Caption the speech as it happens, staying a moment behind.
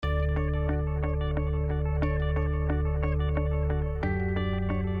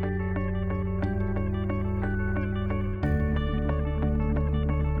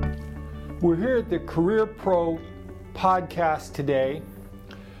We're here at the Career Pro podcast today,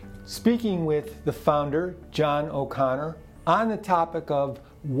 speaking with the founder, John O'Connor, on the topic of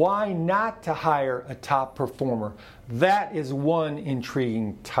why not to hire a top performer. That is one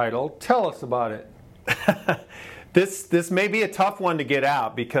intriguing title. Tell us about it. This may be a tough one to get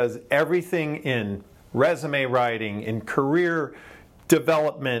out because everything in resume writing, in career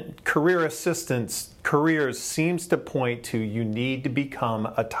development, career assistance, careers seems to point to you need to become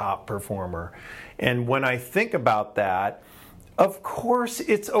a top performer. And when I think about that, of course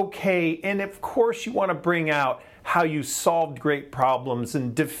it's okay, and of course you want to bring out how you solved great problems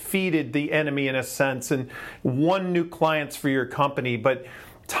and defeated the enemy in a sense and won new clients for your company. But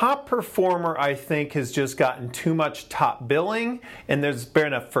top performer, I think, has just gotten too much top billing, and there's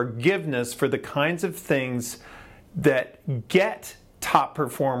been a forgiveness for the kinds of things that get top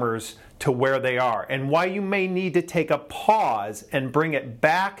performers to where they are, and why you may need to take a pause and bring it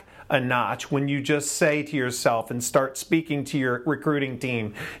back a notch when you just say to yourself and start speaking to your recruiting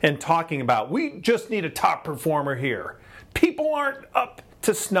team and talking about, we just need a top performer here. People aren't up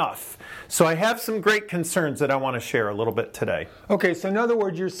to snuff. So I have some great concerns that I want to share a little bit today. Okay, so in other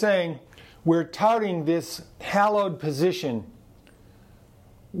words, you're saying we're touting this hallowed position.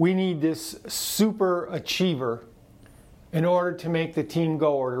 We need this super achiever in order to make the team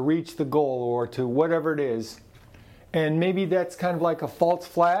go or to reach the goal or to whatever it is. And maybe that's kind of like a false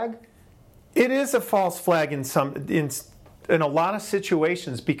flag? It is a false flag in a lot of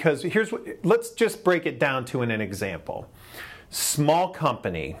situations, because let's just break it down to an example. Small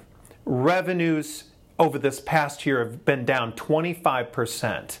company, revenues over this past year have been down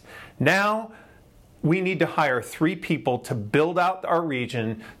 25%. Now, we need to hire 3 people to build out our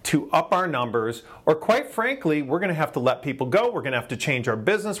region, to up our numbers, or quite frankly, we're going to have to let people go. We're going to have to change our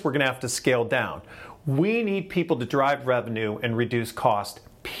business. We're going to have to scale down. We need people to drive revenue and reduce cost,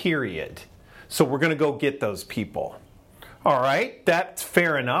 period. So we're going to go get those people. All right, that's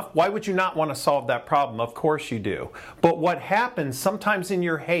fair enough. Why would you not want to solve that problem? Of course you do. But what happens sometimes in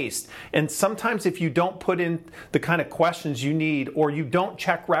your haste, and sometimes if you don't put in the kind of questions you need, or you don't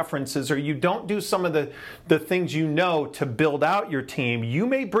check references, or you don't do some of the things you know to build out your team, you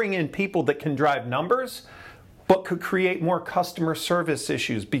may bring in people that can drive numbers, but could create more customer service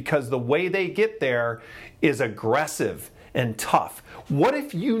issues because the way they get there is aggressive and tough. What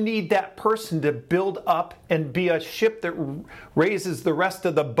if you need that person to build up and be a ship that raises the rest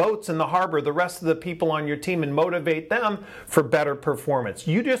of the boats in the harbor, the rest of the people on your team, and motivate them for better performance?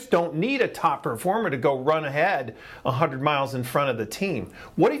 You just don't need a top performer to go run ahead 100 miles in front of the team.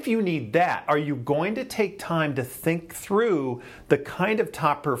 What if you need that? Are you going to take time to think through the kind of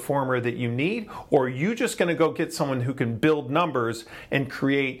top performer that you need, or are you just going to go get someone who can build numbers and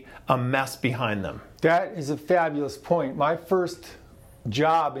create a mess behind them? That is a fabulous point. My first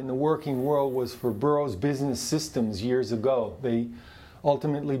job in the working world was for Burroughs Business Systems years ago. They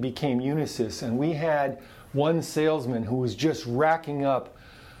ultimately became Unisys, and we had one salesman who was just racking up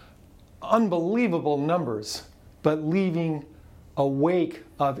unbelievable numbers, but leaving a wake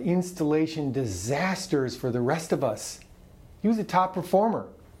of installation disasters for the rest of us. He was a top performer.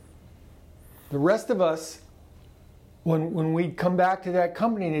 The rest of us, when we'd come back to that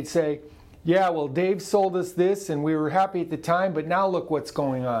company, they'd say, yeah, well, Dave sold us this and we were happy at the time, but now look what's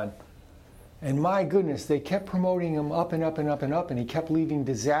going on. And my goodness, they kept promoting him up and up and up and up, and he kept leaving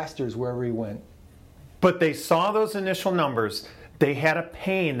disasters wherever he went. But they saw those initial numbers. They had a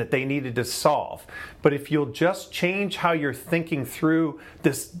pain that they needed to solve. But if you'll just change how you're thinking through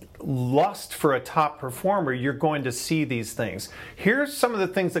this lust for a top performer, you're going to see these things. Here's some of the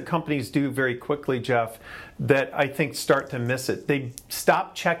things that companies do very quickly, Jeff, that I think start to miss it. They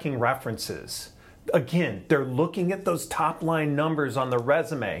stop checking references. Again, they're looking at those top line numbers on the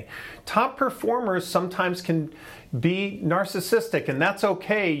resume. Top performers sometimes can be narcissistic, and that's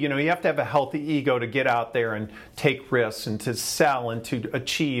okay. You know, you have to have a healthy ego to get out there and take risks and to sell and to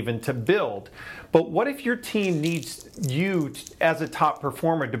achieve and to build. But what if your team needs you as a top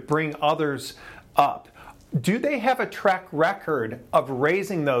performer to bring others up? Do they have a track record of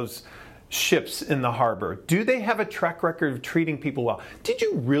raising those ships in the harbor? Do they have a track record of treating people well? Did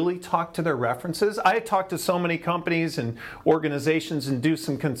you really talk to their references? I talk to so many companies and organizations and do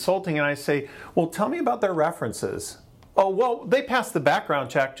some consulting, and I say, well, tell me about their references. Oh, well, they passed the background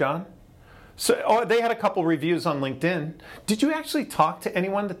check, John. So they had a couple reviews on LinkedIn. Did you actually talk to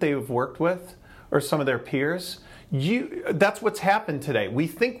anyone that they've worked with or some of their peers? That's what's happened today. We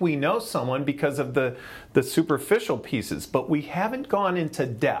think we know someone because of the superficial pieces, but we haven't gone into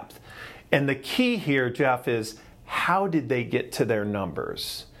depth. And the key here, Jeff, is how did they get to their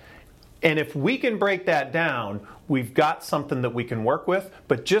numbers? And if we can break that down, we've got something that we can work with.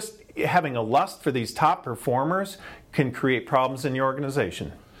 But just having a lust for these top performers can create problems in your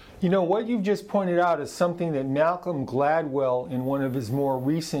organization. You know, what you've just pointed out is something that Malcolm Gladwell, in one of his more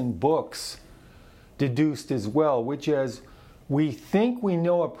recent books, deduced as well, which is we think we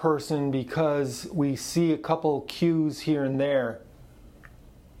know a person because we see a couple cues here and there,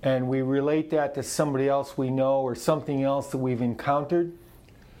 and we relate that to somebody else we know or something else that we've encountered,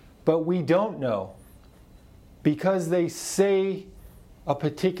 but we don't know. Because they say a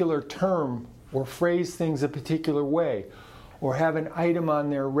particular term or phrase things a particular way, or have an item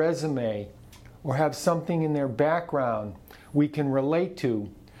on their resume, or have something in their background we can relate to,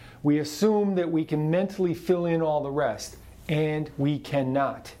 we assume that we can mentally fill in all the rest, and we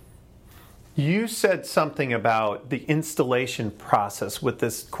cannot. You said something about the installation process with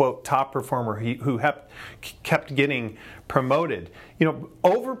this, quote, top performer who kept getting promoted. You know,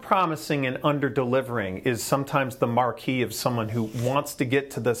 over-promising and under-delivering is sometimes the marquee of someone who wants to get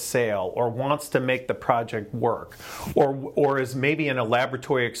to the sale or wants to make the project work or is maybe in a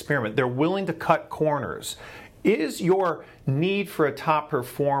laboratory experiment. They're willing to cut corners. Is your need for a top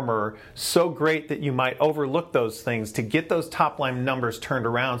performer so great that you might overlook those things to get those top line numbers turned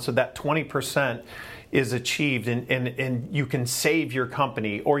around so that 20% is achieved and you can save your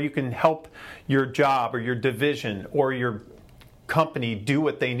company, or you can help your job or your division or your company do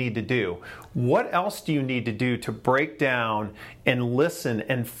what they need to do? What else do you need to do to break down and listen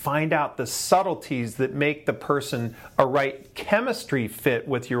and find out the subtleties that make the person a right chemistry fit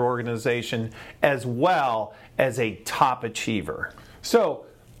with your organization as well as a top achiever? So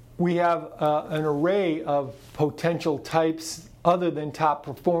we have an array of potential types other than top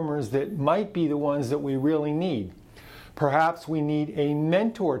performers that might be the ones that we really need. Perhaps we need a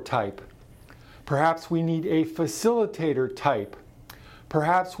mentor type. Perhaps we need a facilitator type.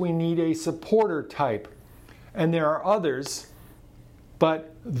 Perhaps we need a supporter type. And there are others,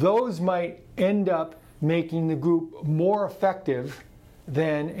 but those might end up making the group more effective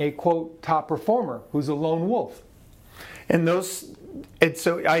than a, quote, top performer who's a lone wolf. And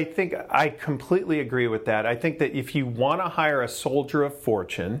so I think I completely agree with that. I think that if you want to hire a soldier of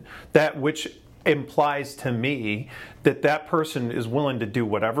fortune, that which implies to me that that person is willing to do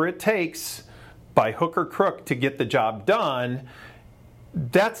whatever it takes by hook or crook to get the job done,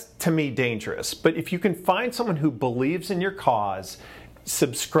 that's to me dangerous. But if you can find someone who believes in your cause,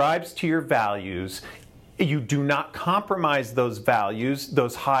 subscribes to your values, you do not compromise those values,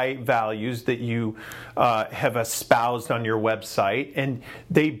 those high values that you have espoused on your website, and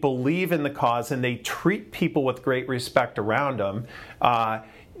they believe in the cause and they treat people with great respect around them,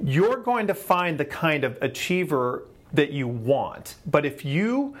 you're going to find the kind of achiever that you want. But if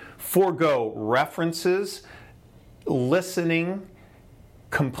you forego references, listening,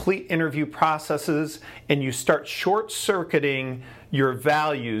 complete interview processes, and you start short-circuiting your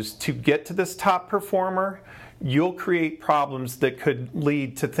values to get to this top performer, you'll create problems that could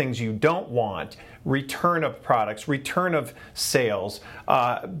lead to things you don't want. Return of products, return of sales,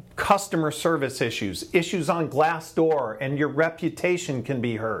 customer service issues, issues on Glassdoor, and your reputation can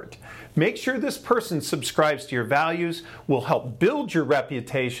be hurt. Make sure this person subscribes to your values, will help build your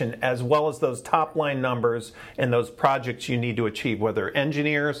reputation as well as those top line numbers and those projects you need to achieve, whether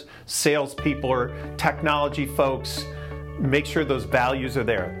engineers, salespeople, or technology folks. Make sure those values are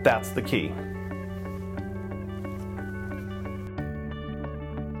there. That's the key.